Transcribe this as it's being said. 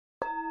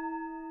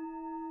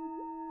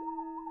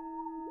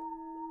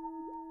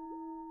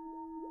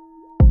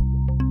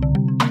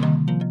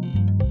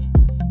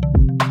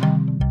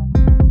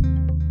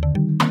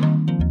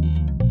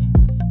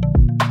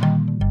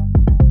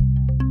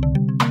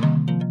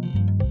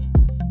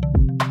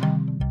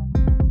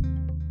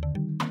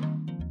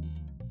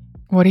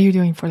What are you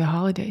doing for the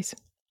holidays?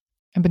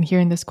 I've been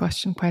hearing this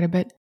question quite a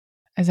bit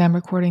as I'm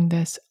recording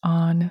this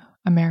on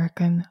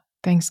American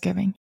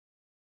Thanksgiving.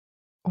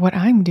 What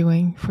I'm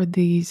doing for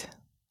these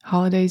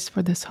holidays,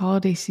 for this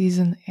holiday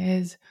season,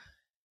 is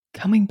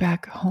coming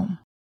back home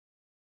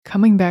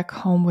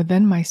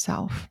within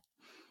myself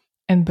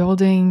and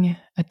building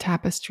a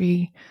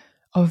tapestry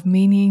of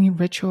meaning,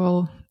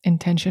 ritual,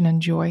 intention, and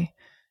joy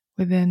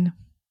within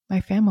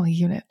my family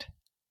unit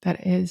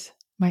that is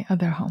my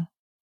other home.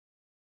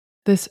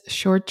 This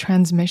short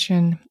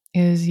transmission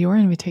is your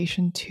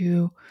invitation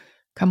to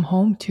come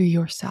home to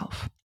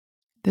yourself.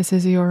 This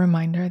is your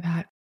reminder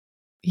that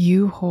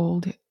you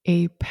hold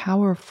a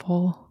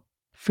powerful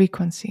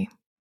frequency.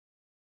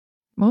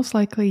 Most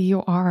likely,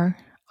 you are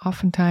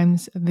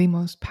oftentimes the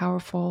most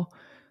powerful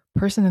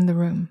person in the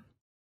room.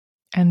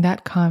 And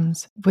that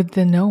comes with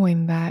the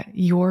knowing that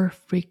your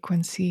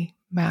frequency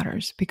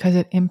matters because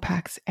it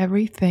impacts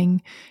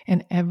everything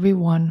and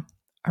everyone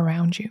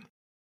around you.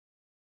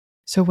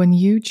 So when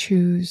you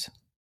choose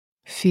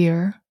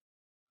fear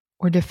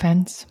or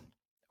defense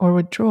or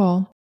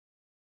withdrawal,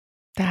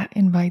 that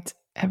invites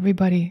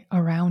everybody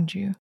around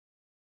you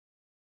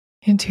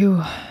into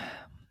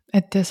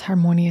a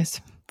disharmonious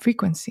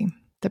frequency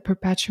that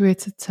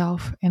perpetuates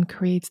itself and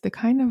creates the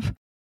kind of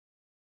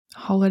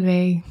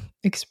holiday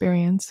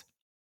experience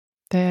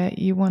that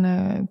you want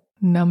to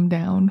numb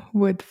down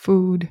with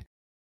food,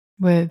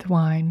 with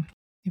wine,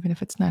 even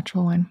if it's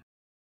natural wine.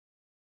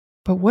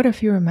 But what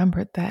if you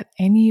remembered that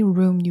any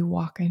room you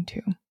walk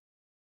into,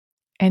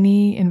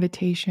 any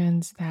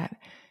invitations that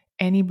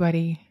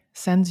anybody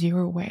sends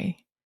your way,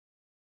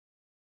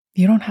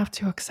 you don't have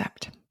to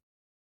accept.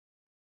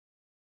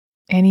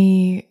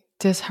 Any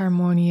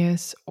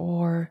disharmonious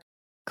or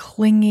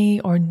clingy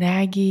or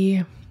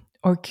naggy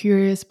or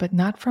curious, but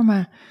not from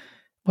a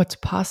what's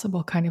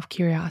possible kind of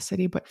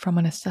curiosity, but from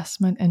an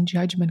assessment and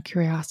judgment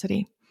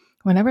curiosity.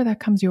 Whenever that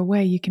comes your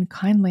way, you can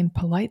kindly and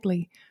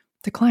politely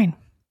decline,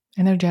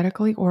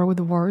 energetically or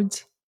with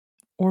words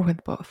or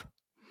with both.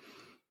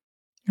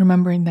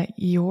 Remembering that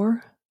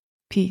your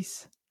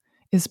peace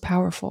is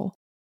powerful,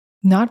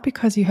 not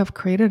because you have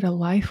created a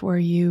life where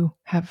you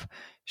have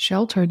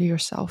sheltered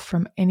yourself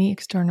from any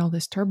external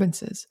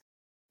disturbances,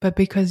 but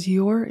because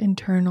your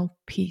internal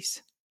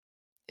peace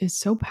is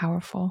so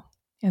powerful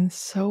and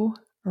so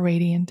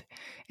radiant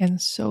and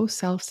so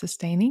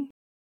self-sustaining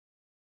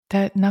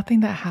that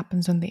nothing that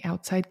happens on the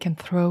outside can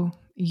throw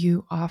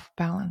you off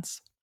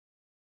balance.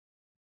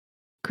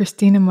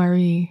 Christina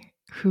Marie,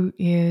 who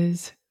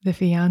is the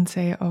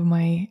fiance of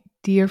my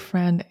dear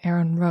friend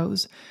Aaron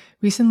Rose,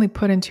 recently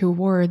put into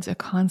words a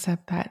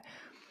concept that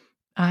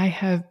I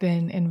have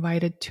been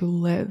invited to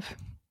live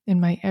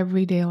in my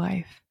everyday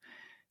life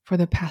for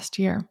the past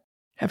year.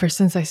 Ever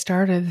since I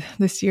started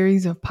the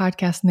series of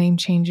podcast name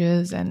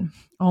changes and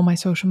all my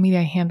social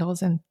media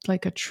handles and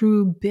like a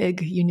true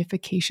big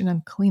unification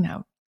and clean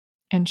out.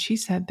 And she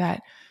said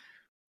that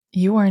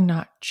you are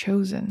not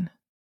chosen.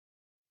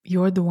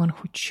 You're the one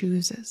who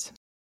chooses.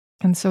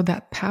 And so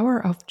that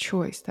power of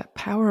choice, that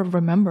power of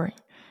remembering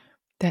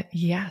that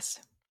yes,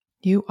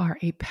 you are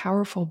a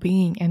powerful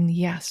being. And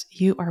yes,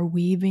 you are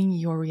weaving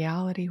your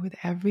reality with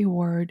every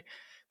word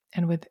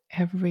and with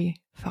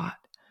every thought.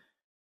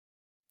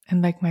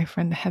 And like my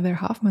friend Heather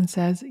Hoffman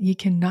says, you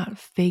cannot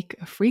fake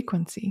a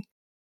frequency.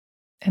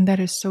 And that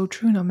is so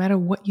true. No matter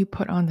what you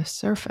put on the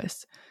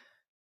surface,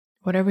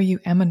 whatever you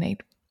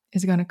emanate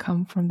is going to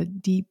come from the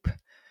deep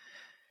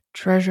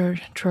treasure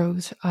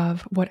troves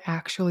of what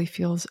actually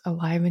feels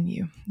alive in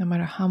you, no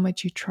matter how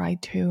much you try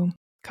to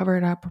cover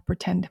it up or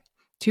pretend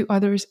to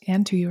others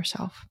and to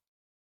yourself.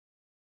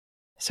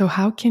 So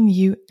how can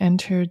you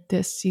enter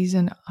this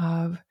season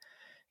of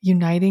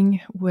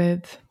uniting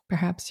with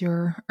perhaps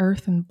your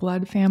earth and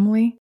blood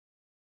family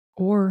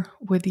or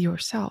with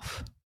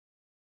yourself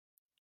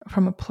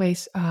from a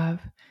place of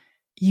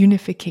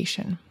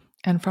unification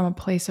and from a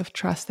place of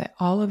trust that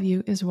all of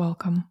you is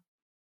welcome,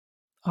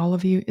 all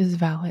of you is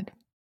valid,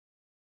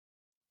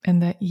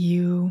 and that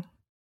you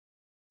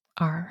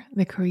are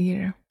the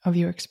creator of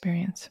your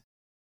experience?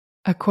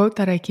 A quote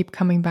that I keep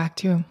coming back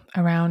to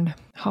around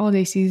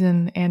holiday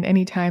season and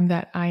any time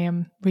that I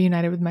am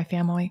reunited with my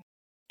family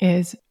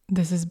is,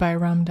 this is by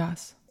Ram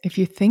Dass. If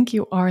you think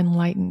you are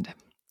enlightened,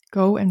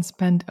 go and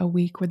spend a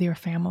week with your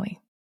family.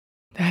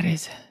 That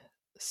is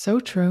so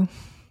true.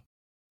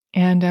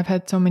 And I've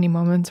had so many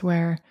moments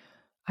where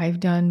I've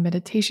done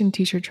meditation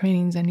teacher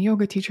trainings and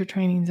yoga teacher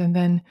trainings, and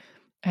then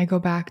I go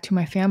back to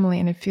my family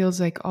and it feels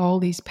like all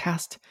these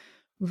past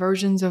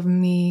versions of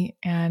me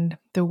and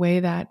the way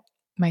that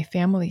my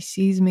family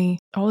sees me,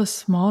 all the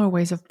smaller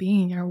ways of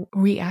being are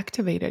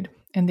reactivated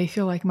and they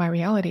feel like my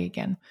reality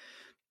again.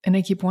 And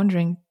I keep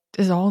wondering,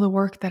 is all the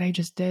work that I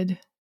just did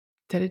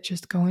it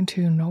just go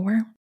into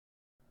nowhere?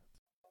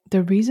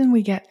 The reason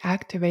we get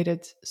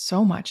activated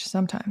so much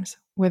sometimes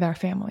with our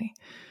family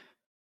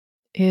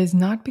is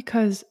not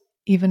because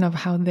even of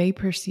how they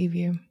perceive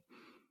you,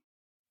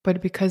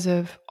 but because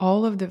of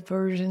all of the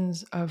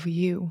versions of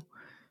you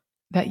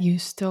that you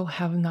still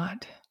have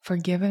not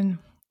forgiven,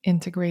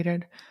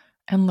 integrated,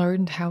 and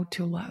learned how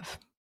to love.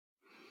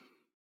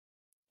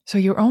 So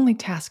your only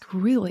task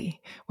really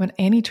when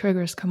any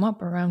triggers come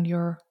up around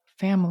your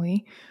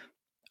family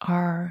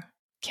are,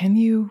 can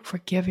you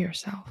forgive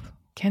yourself?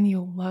 Can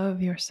you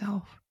love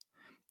yourself?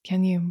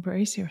 Can you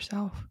embrace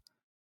yourself?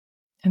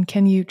 And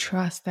can you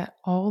trust that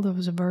all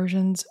those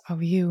versions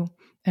of you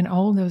and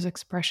all those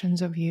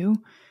expressions of you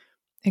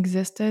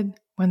existed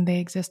when they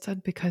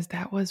existed because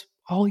that was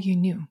all you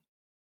knew?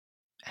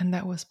 And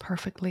that was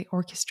perfectly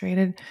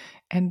orchestrated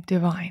and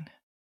divine.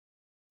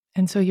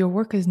 And so your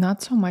work is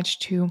not so much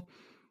to,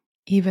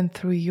 even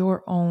through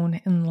your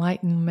own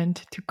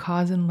enlightenment, to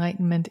cause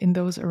enlightenment in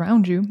those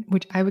around you,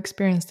 which I've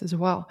experienced as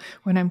well.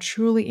 When I'm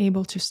truly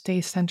able to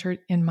stay centered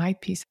in my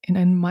peace and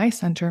in my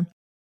center,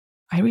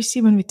 I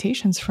receive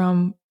invitations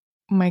from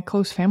my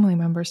close family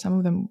members, some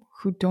of them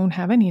who don't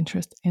have any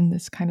interest in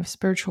this kind of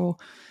spiritual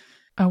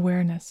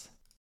awareness.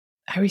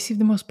 I receive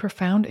the most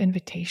profound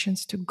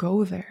invitations to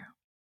go there.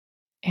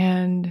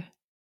 And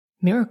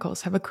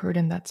miracles have occurred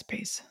in that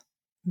space,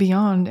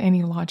 beyond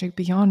any logic,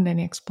 beyond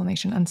any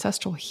explanation,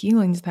 ancestral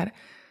healings that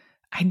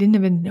I didn't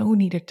even know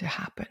needed to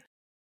happen.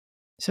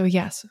 So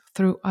yes,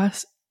 through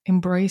us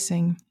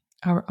embracing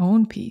our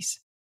own peace,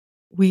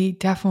 we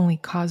definitely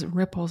cause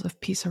ripples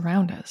of peace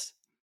around us.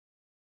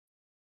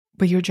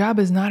 But your job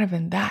is not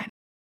even that.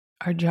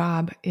 Our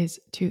job is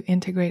to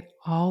integrate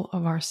all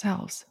of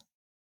ourselves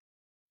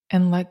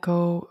and let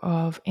go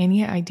of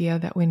any idea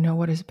that we know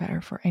what is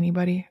better for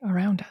anybody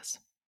around us.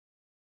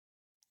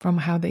 From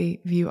how they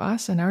view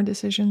us and our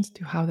decisions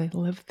to how they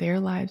live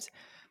their lives,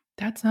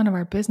 that's none of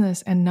our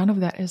business, and none of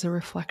that is a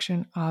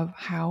reflection of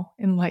how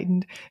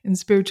enlightened and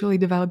spiritually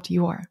developed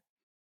you are.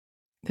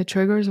 The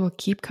triggers will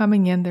keep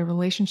coming in, the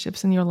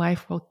relationships in your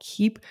life will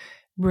keep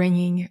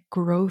bringing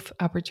growth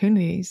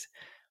opportunities,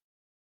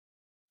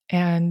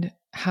 and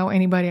how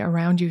anybody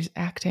around you is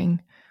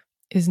acting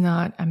is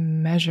not a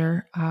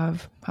measure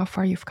of how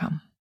far you've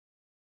come.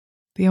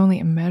 The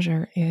only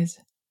measure is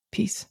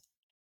peace.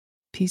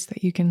 Peace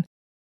that you can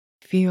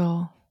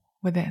feel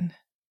within,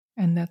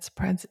 and that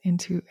spreads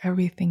into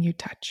everything you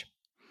touch.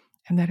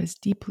 And that is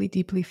deeply,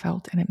 deeply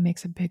felt, and it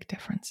makes a big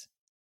difference.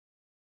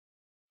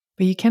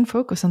 But you can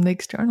focus on the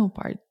external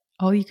part.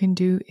 All you can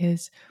do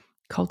is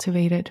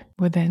cultivate it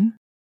within,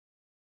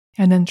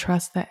 and then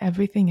trust that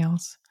everything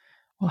else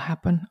will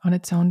happen on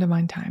its own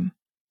divine time,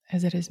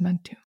 as it is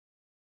meant to.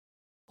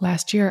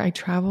 Last year, I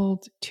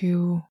traveled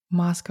to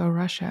Moscow,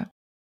 Russia,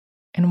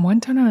 and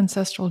went on an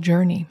ancestral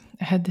journey.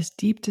 I had this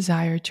deep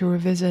desire to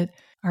revisit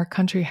our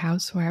country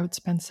house where I would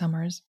spend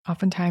summers,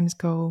 oftentimes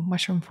go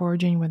mushroom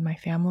foraging with my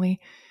family,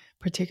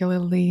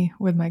 particularly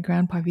with my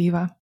grandpa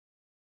Viva.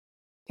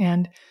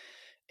 And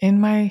in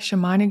my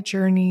shamanic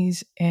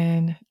journeys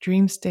in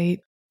dream state,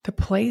 the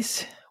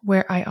place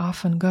where I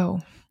often go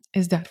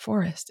is that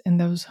forest and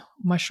those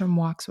mushroom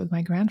walks with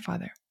my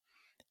grandfather.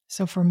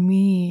 So for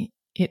me,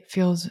 it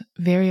feels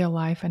very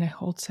alive, and it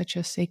holds such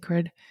a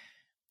sacred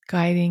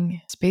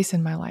guiding space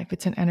in my life.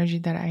 It's an energy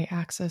that I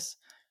access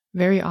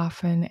very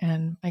often,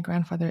 and my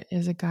grandfather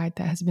is a guide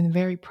that has been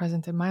very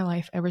present in my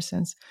life ever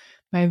since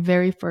my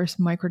very first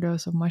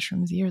microdose of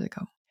mushrooms years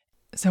ago.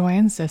 So I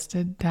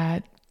insisted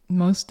that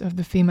most of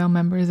the female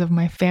members of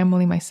my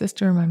family, my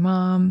sister, my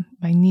mom,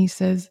 my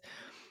nieces,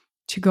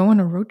 to go on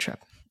a road trip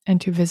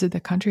and to visit the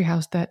country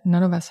house that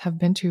none of us have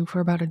been to for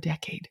about a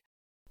decade.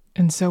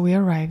 And so we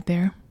arrived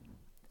there,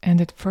 and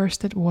at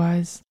first it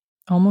was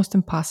almost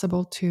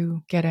impossible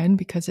to get in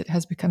because it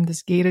has become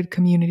this gated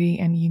community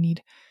and you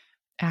need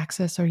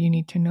access or you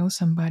need to know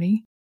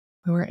somebody.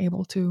 We were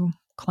able to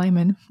climb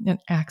in and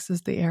access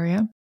the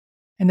area.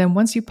 And then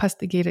once you pass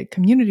the gated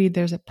community,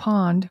 there's a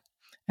pond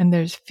and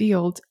there's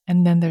fields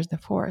and then there's the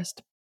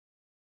forest.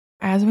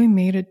 As we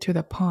made it to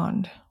the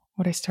pond,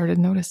 what I started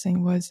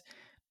noticing was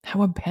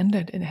how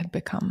abandoned it had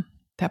become.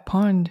 That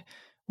pond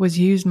was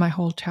used my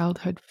whole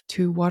childhood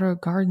to water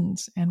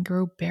gardens and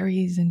grow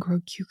berries and grow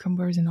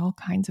cucumbers and all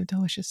kinds of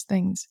delicious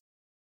things.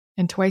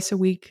 And twice a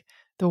week,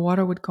 the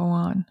water would go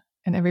on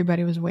and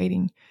everybody was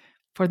waiting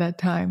for that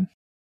time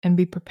and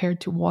be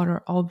prepared to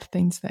water all the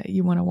things that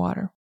you want to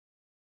water.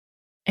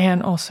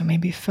 And also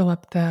maybe fill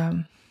up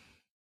the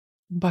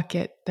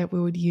bucket that we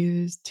would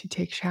use to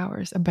take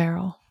showers, a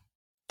barrel.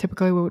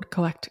 Typically, we would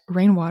collect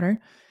rainwater,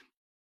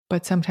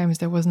 but sometimes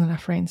there wasn't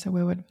enough rain, so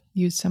we would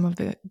use some of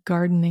the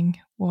gardening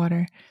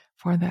water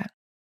for that.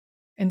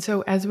 And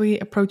so as we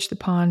approached the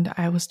pond,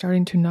 I was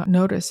starting to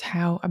notice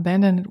how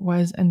abandoned it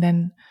was. And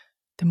then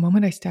the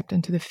moment I stepped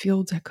into the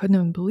fields, I couldn't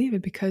even believe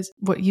it, because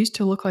what used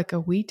to look like a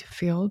wheat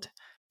field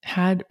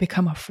had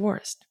become a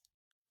forest.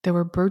 There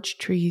were birch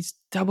trees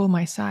double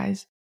my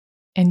size,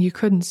 and you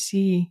couldn't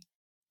see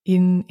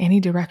in any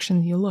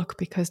direction you look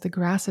because the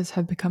grasses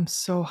had become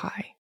so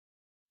high.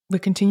 We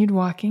continued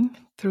walking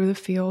through the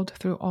field,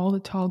 through all the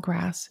tall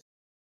grass.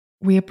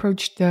 We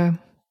approached the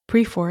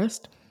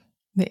pre-forest,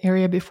 the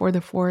area before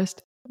the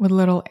forest, with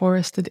little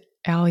forested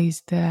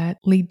alleys that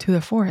lead to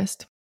the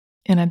forest.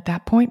 And at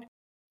that point,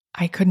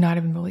 I could not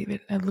even believe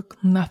it. It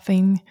looked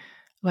nothing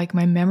like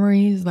my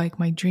memories, like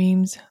my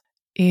dreams.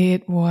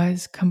 It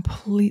was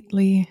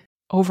completely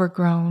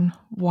overgrown,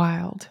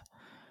 wild.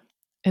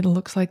 It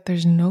looks like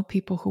there's no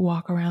people who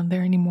walk around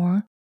there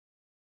anymore.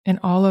 And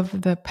all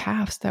of the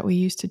paths that we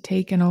used to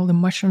take and all the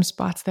mushroom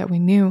spots that we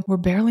knew were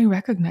barely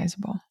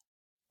recognizable.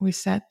 We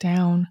sat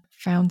down,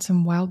 found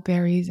some wild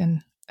berries,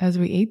 and as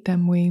we ate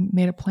them, we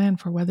made a plan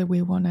for whether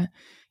we want to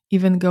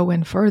even go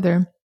in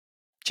further,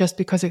 just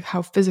because of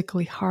how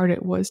physically hard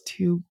it was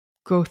to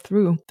go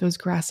through those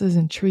grasses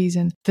and trees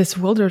and this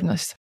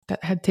wilderness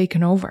that had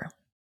taken over.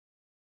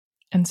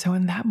 And so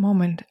in that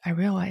moment, I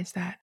realized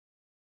that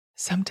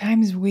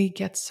sometimes we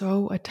get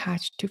so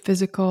attached to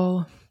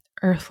physical,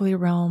 earthly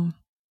realm,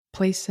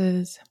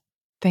 places,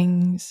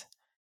 things,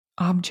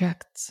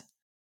 objects,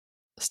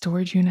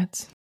 storage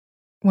units,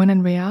 when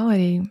in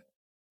reality,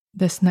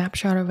 the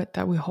snapshot of it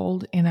that we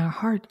hold in our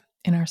heart,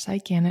 in our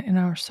psyche, and in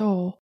our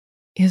soul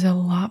is a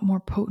lot more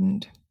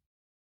potent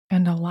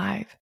and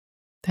alive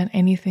than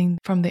anything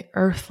from the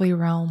earthly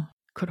realm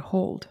could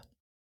hold.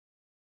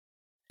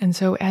 And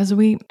so as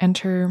we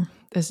enter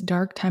this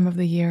dark time of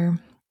the year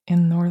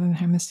in the Northern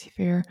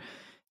Hemisphere,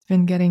 it's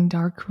been getting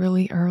dark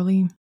really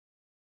early.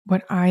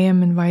 What I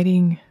am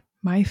inviting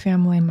my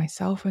family and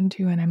myself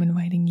into, and I'm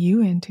inviting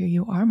you into,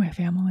 you are my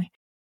family,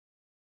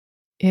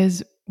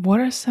 is what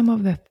are some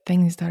of the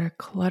things that are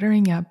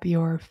cluttering up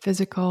your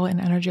physical and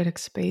energetic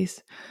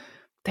space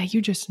that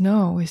you just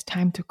know is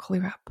time to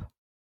clear up?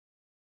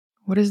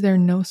 What is there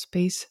no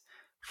space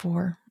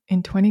for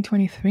in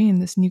 2023 in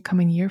this new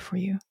coming year for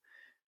you?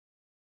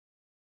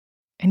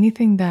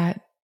 Anything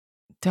that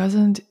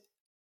doesn't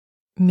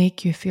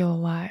make you feel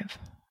alive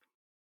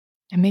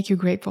and make you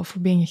grateful for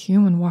being a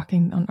human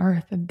walking on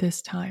earth at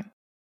this time.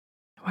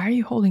 Why are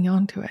you holding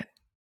on to it?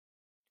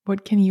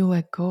 What can you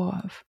let go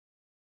of?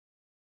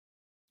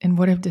 And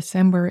what if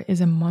December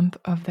is a month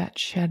of that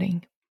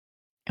shedding,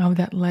 of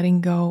that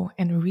letting go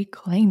and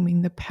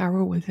reclaiming the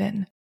power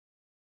within,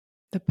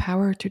 the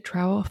power to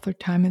travel through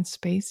time and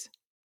space,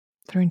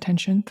 through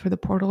intention, through the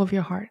portal of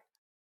your heart,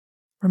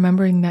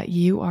 remembering that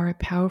you are a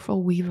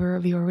powerful weaver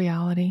of your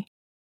reality,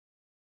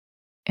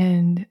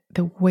 and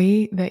the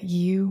way that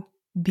you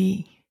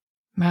be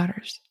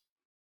matters.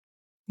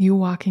 You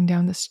walking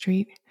down the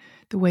street,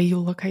 the way you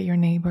look at your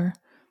neighbor,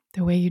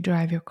 the way you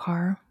drive your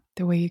car,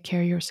 the way you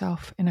carry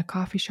yourself in a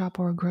coffee shop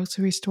or a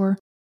grocery store,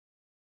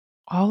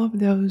 all of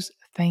those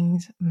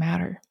things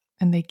matter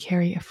and they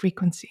carry a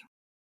frequency.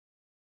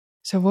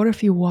 So what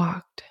if you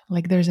walked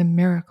like there's a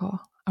miracle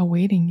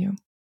awaiting you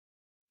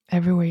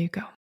everywhere you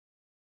go?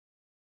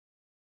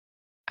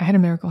 I had a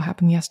miracle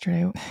happen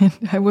yesterday.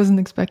 I wasn't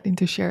expecting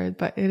to share it,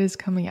 but it is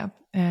coming up,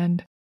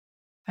 and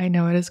I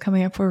know it is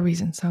coming up for a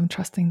reason, so I'm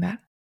trusting that.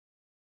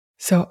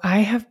 So I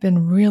have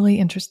been really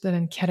interested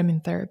in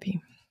ketamine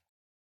therapy.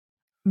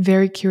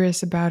 Very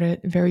curious about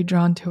it, very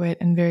drawn to it,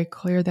 and very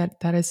clear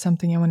that that is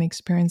something I want to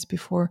experience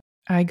before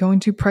I go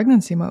into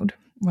pregnancy mode,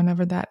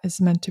 whenever that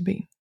is meant to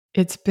be.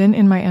 It's been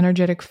in my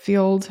energetic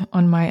field,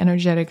 on my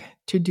energetic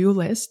to-do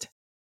list,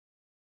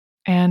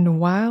 and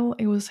while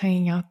it was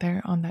hanging out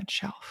there on that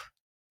shelf,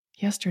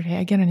 yesterday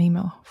I get an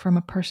email from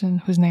a person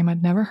whose name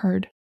I'd never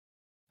heard,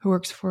 who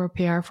works for a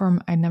PR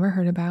firm I'd never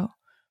heard about,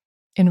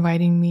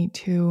 inviting me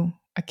to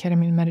a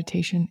ketamine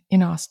meditation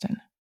in Austin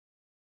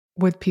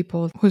with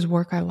people whose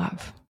work I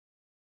love.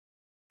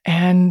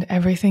 And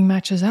everything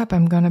matches up.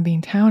 I'm going to be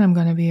in town. I'm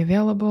going to be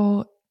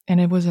available.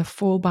 And it was a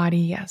full body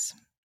yes.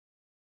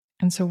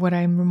 And so what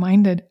I'm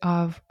reminded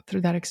of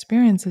through that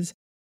experience is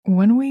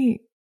when we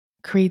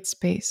create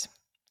space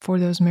for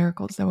those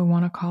miracles that we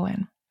want to call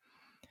in,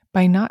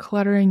 by not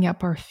cluttering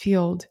up our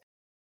field,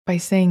 by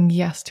saying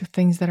yes to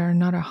things that are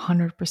not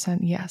 100%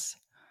 yes,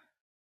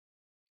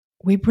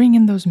 we bring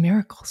in those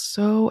miracles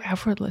so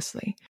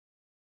effortlessly.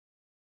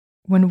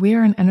 When we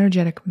are an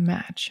energetic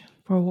match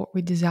for what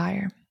we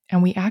desire,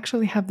 and we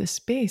actually have the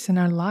space in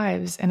our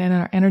lives and in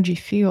our energy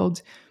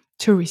field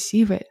to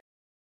receive it,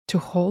 to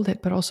hold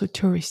it, but also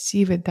to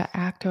receive it, the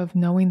act of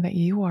knowing that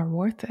you are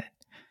worth it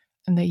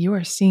and that you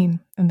are seen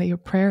and that your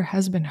prayer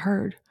has been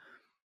heard,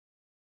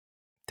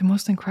 the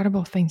most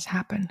incredible things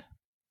happen.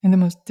 And the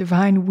most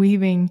divine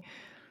weaving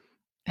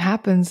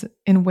happens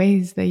in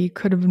ways that you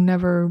could have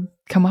never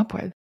come up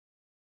with.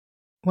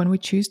 When we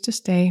choose to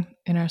stay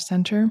in our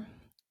center,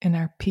 in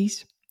our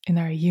peace, in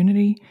our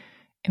unity,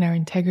 in our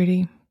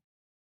integrity,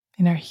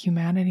 in our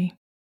humanity,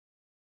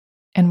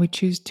 and we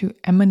choose to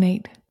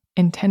emanate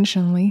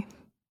intentionally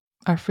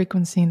our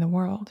frequency in the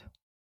world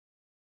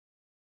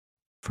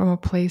from a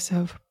place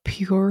of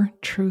pure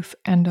truth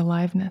and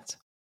aliveness,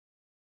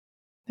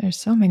 there's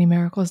so many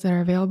miracles that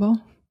are available.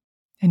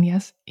 And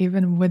yes,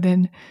 even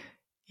within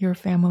your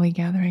family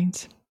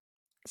gatherings.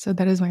 So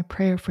that is my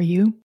prayer for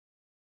you.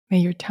 May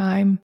your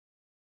time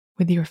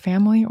with your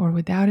family or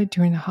without it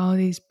during the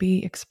holidays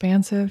be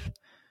expansive,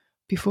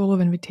 be full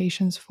of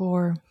invitations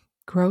for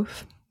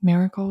growth,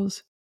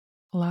 miracles,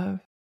 love,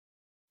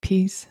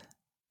 peace,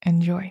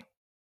 and joy.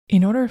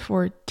 In order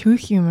for two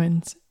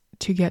humans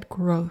to get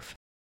growth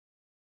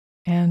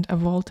and a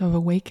vault of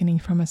awakening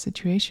from a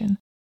situation,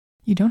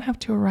 you don't have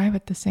to arrive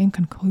at the same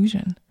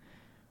conclusion.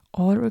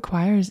 All it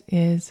requires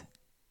is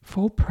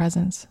full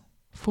presence,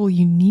 full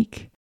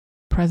unique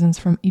presence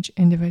from each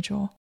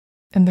individual.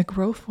 And the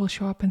growth will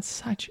show up in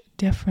such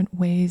different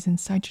ways and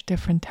such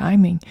different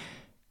timing.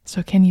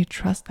 So can you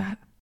trust that?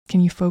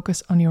 Can you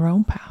focus on your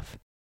own path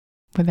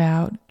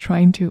without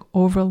trying to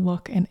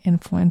overlook and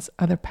influence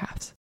other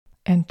paths?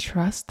 And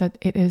trust that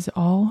it is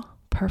all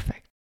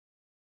perfect.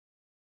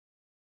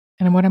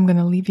 And what I'm going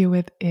to leave you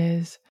with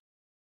is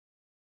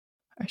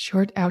a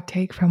short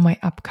outtake from my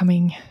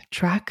upcoming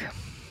track,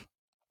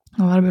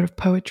 a little bit of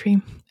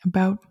poetry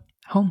about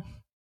home.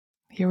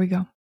 Here we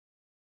go.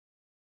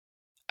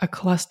 A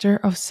cluster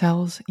of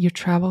cells, you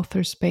travel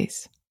through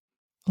space,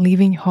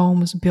 leaving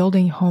homes,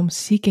 building homes,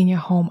 seeking a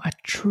home, a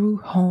true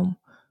home.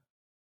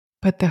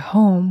 But the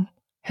home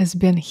has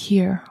been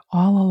here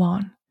all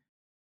along.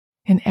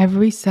 In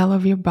every cell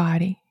of your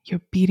body,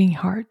 your beating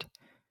heart,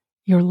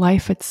 your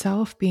life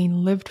itself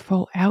being lived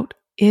full out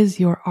is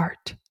your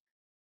art.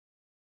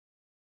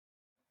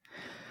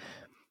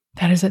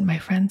 That is it, my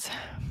friends.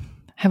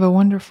 Have a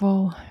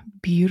wonderful,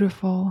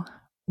 beautiful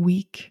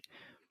week.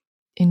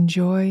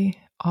 Enjoy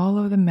all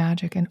of the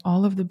magic and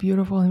all of the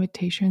beautiful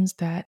invitations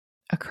that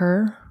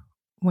occur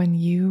when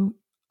you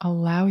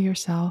allow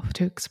yourself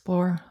to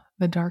explore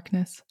the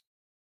darkness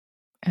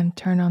and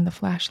turn on the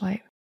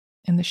flashlight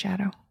in the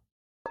shadow.